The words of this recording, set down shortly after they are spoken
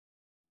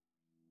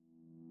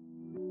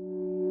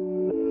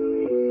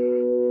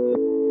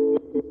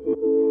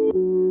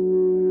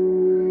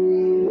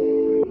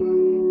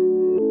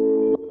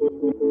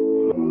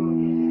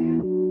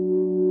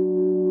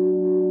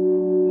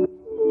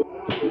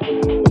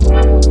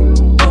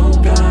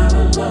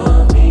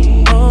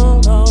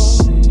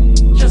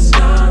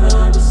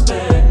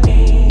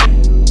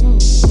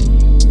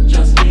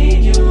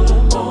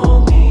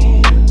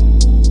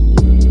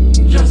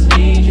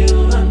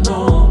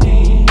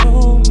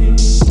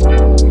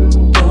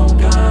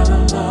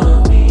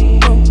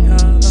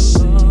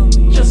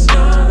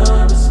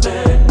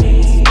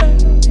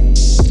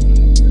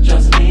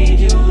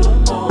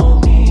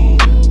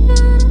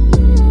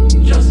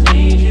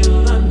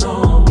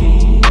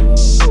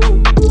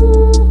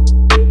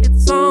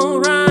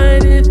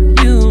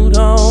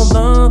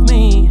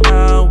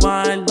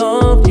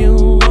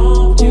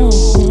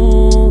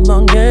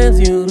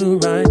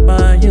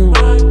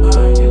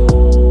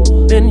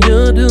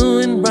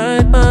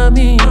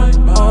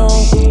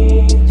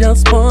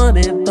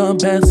wanted the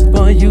best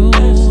for you,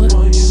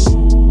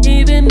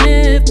 even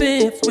if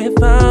it's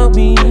without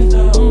me.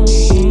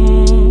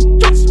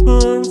 Just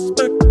put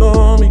respect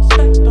on me.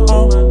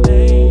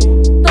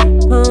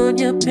 Don't put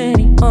your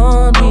pity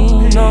on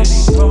me, no.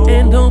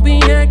 And don't be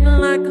acting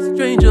like a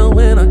stranger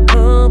when I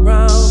come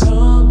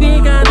round. We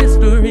got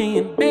history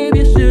and baby,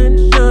 you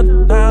shouldn't shut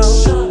it down.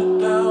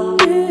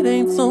 It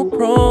ain't so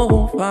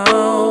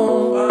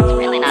profound. It's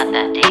really not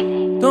that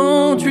deep.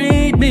 Don't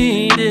treat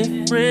me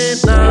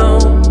different now.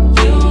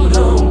 You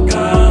don't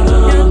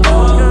gotta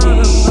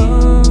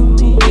love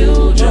me.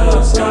 You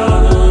just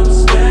gotta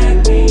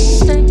respect me.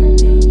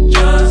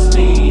 Just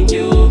need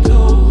you to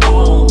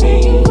hold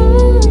me.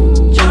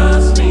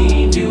 Just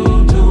need you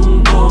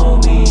to know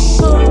me.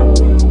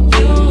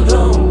 You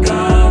don't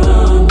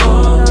gotta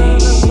love me.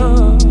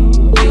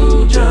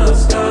 You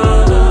just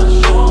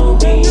gotta show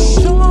me.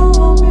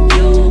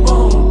 You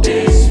won't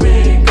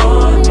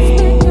disregard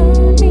me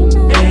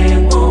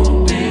and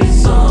won't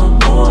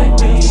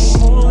disappoint me.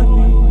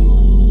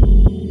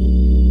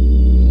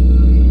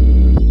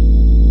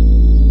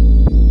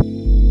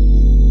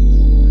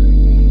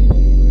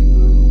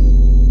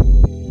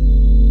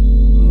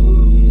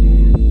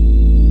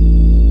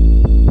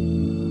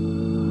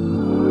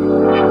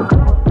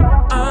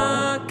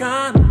 I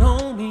gotta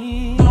know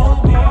me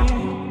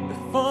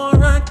before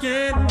I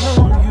get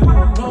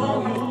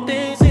know you.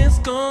 Things is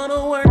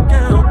gonna work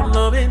out,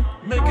 loving,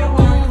 make it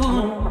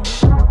work.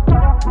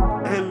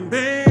 And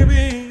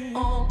baby,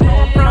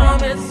 I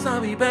promise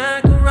I'll be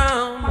back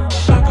around.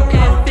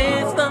 If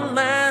it's the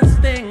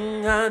last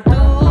thing I do.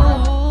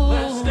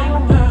 Ooh,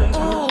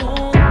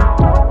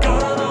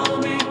 Gotta know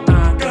me.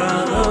 I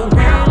gotta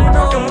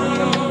really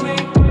know me.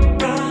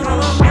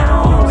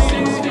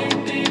 6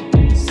 feet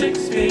deep,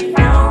 6 feet